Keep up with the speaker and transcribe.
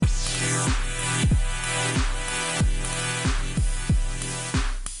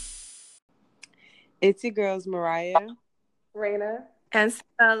It's your girls, Mariah, Raina, And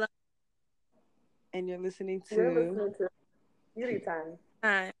Stella. and you're listening you're to. listening to Beauty Time.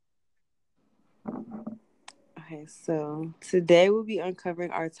 Hi. Okay, so today we'll be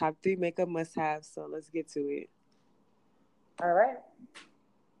uncovering our top three makeup must haves. So let's get to it. All right.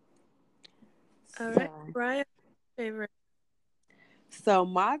 All right. So, Ryan, favorite. so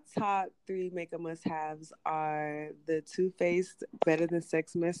my top three makeup must haves are the Too Faced Better Than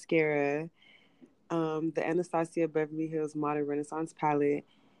Sex mascara, the Anastasia Beverly Hills Modern Renaissance palette,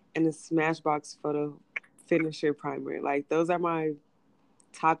 and the Smashbox Photo Finisher primer. Like those are my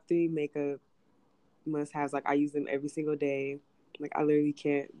top three makeup must haves. Like I use them every single day. Like I literally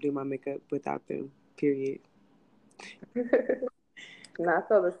can't do my makeup without them. Period. Not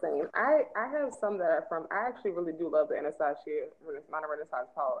so the same. I have some that are from. I actually really do love the Anastasia Modern Renaissance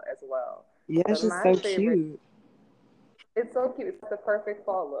palette as well. Yeah, it's But just my so favorite, cute. it's so cute. It's the perfect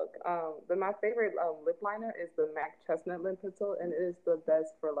fall look. But my favorite lip liner is the MAC Chestnut Lip Pencil, and it is the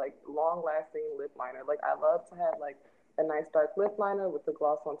best for like long lasting lip liner. Like I love to have like a nice dark lip liner with the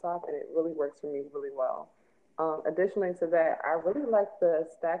gloss on top, and it really works for me really well. Additionally to that, I really like the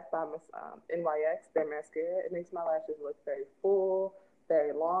Stacks by Miss NYX, their mascara. It makes my lashes look very full,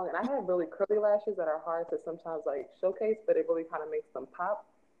 very long, and I have really curly lashes that are hard to sometimes like showcase, but it really kind of makes them pop.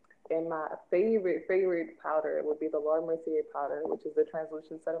 And my favorite powder would be the Laura Mercier powder, which is the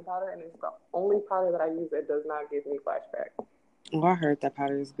translucent setting powder, and it's the only powder that I use that does not give me flashback. Oh, I heard that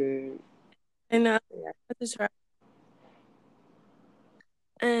powder is good. And Yeah. that's right.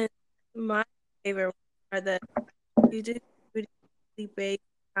 And my favorite are the Beauty Baked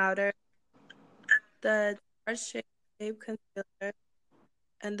Powder, the Tarte Shape Concealer,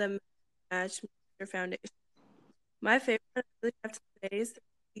 and the Match Moisture Foundation. My favorite I really have to say is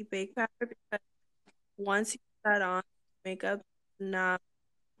the Baked Powder because once you put that on, makeup not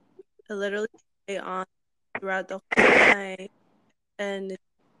it literally stay on throughout the whole night and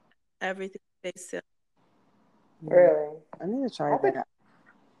everything stays still. Yeah. Really, I need to try I've been that.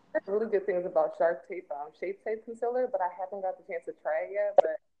 heard really good things about Shark Tape, Shape Tape Concealer, but I haven't got the chance to try it yet.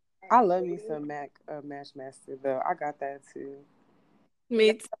 But I I am love me waiting. some MAC Match Master though. I got that too. You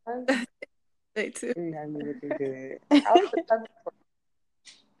Me got too. one? They too. It had me looking good. I'll have to try it.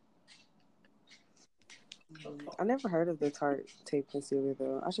 I never heard of the Tarte Tape Concealer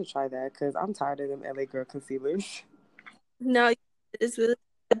though. I should try that because I'm tired of them LA Girl concealers. No, it's really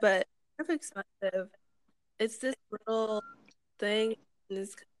good, but kind of expensive. It's this little thing and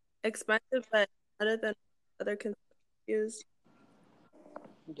it's expensive, but better than other concealers.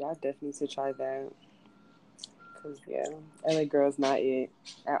 Yeah, I definitely need to try that because yeah, LA Girl's not it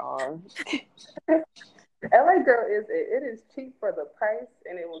at all. LA Girl is it. It is cheap for the price,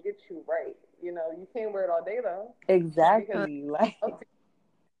 and it will get you right. You know, you can't wear it all day though, because Uh, Exactly, like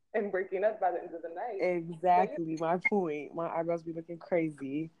and breaking up by the end of the night. But yeah, exactly my point. My eyebrows be looking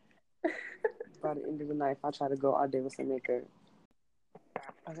crazy by the end of the night if I try to go all day with some makeup.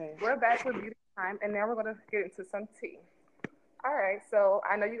 Okay. we're back with beauty time, and now we're gonna get into some tea. All right, so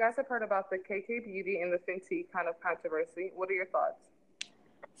I know you guys have heard about the KK Beauty and the Fenty kind of controversy. What are your thoughts?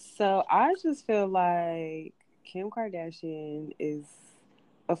 So I just feel like Kim Kardashian is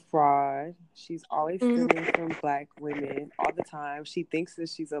a fraud. She's always mhm. stealing from black women all the time. She thinks that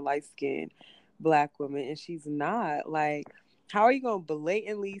she's a light skinned black woman and she's not. Like, how are you gonna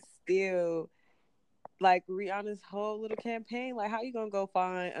blatantly steal like Rihanna's whole little campaign? Like, how are you gonna go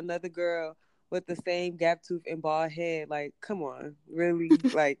find another girl with the same gap tooth and bald head? Like, come on, really?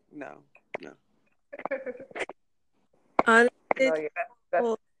 Like, no, no. Honestly, No, the yeah, that's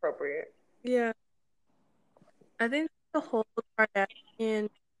whole, appropriate. yeah, I think the whole Kardashian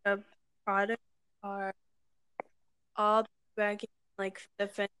products are all back in like the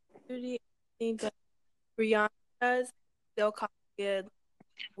Fenty Beauty. I think that Rihanna does, they'll copy it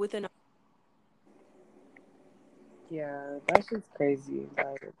within a Yeah, that's just crazy.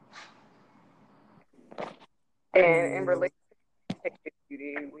 Like, And in mm. relation to KK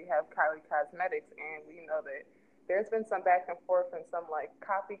Beauty, we have Kylie Cosmetics, and we know that there's been some back and forth and some like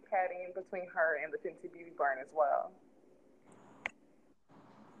copycatting between her and the Fenty Beauty brand as well.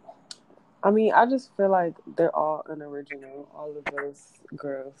 I mean, I just feel like they're all unoriginal, all of those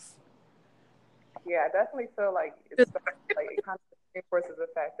girls. Yeah, I definitely feel like it's like it kind of reinforces the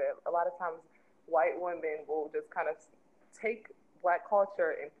fact that a lot of times white women will just kind of take black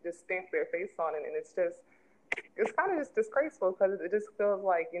culture and just stamp their face on it, and it's kind of just disgraceful because it just feels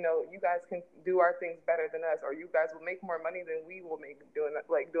like you guys can do our things better than us, or you guys will make more money than we will make doing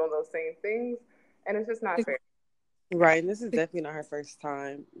those same things, and it's just not fair. Right, and this is definitely not her first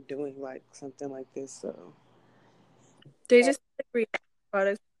time doing like something like this. So they just like Rihanna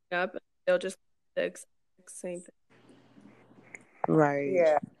products up and they'll just the exact same thing. Right.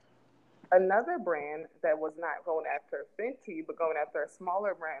 Yeah. Another brand that was not going after Fenty, but going after a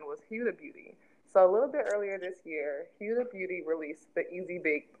smaller brand was Huda Beauty. So a little bit earlier this year, Huda Beauty released the Easy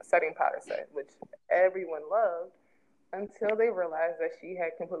Bake setting powder set, which everyone loved until they realized that she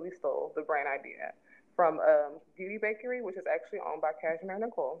had completely stole the brand idea from Beauty Bakery, which is actually owned by Cashmere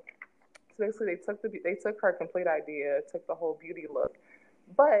Nicole. So basically, they took her complete idea, took the whole beauty look,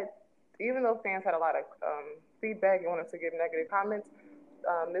 but even though fans had a lot of feedback and wanted to give negative comments,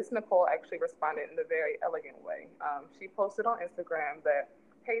 Miss Nicole actually responded in a very elegant way. She posted on Instagram that,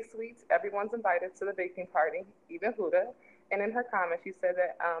 "Hey, sweets, everyone's invited to the baking party, even Huda." And in her comment, she said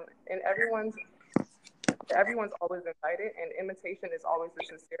that, and everyone's always invited, and imitation is always the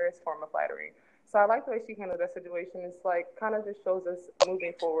sincerest form of flattery. So I like the way she handled that situation. It's like kind of just shows us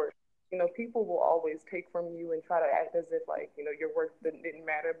moving forward. People will always take from you and try to act as if like your work didn't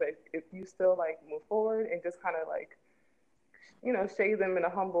matter. But if you still like move forward and just kind of like shade them in a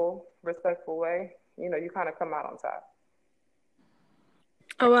humble, respectful way, you kind of come out on top.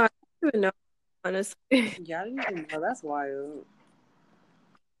 Oh, wow. I don't even know, honestly. Yeah, I didn't even know. That's wild.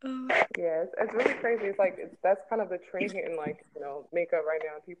 Yeah, it's really crazy. It's like that's kind of the trend in like makeup right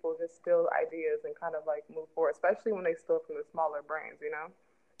now. People just steal ideas and kind of like move forward, especially when they steal from the smaller brands.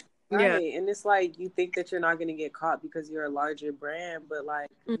 Right. Yeah. And it's like you think that you're not going to get caught because you're a larger brand, but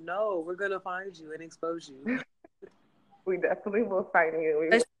like, no, we're going to find you and expose you. We definitely will find you. We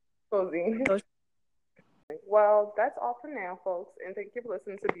will expose you. Well, that's all for now, folks. And thank you for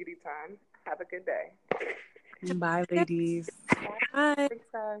listening to Beauty Time. Have a good day. Bye, ladies. Bye. Thanks,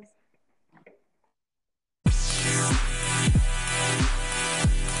 guys.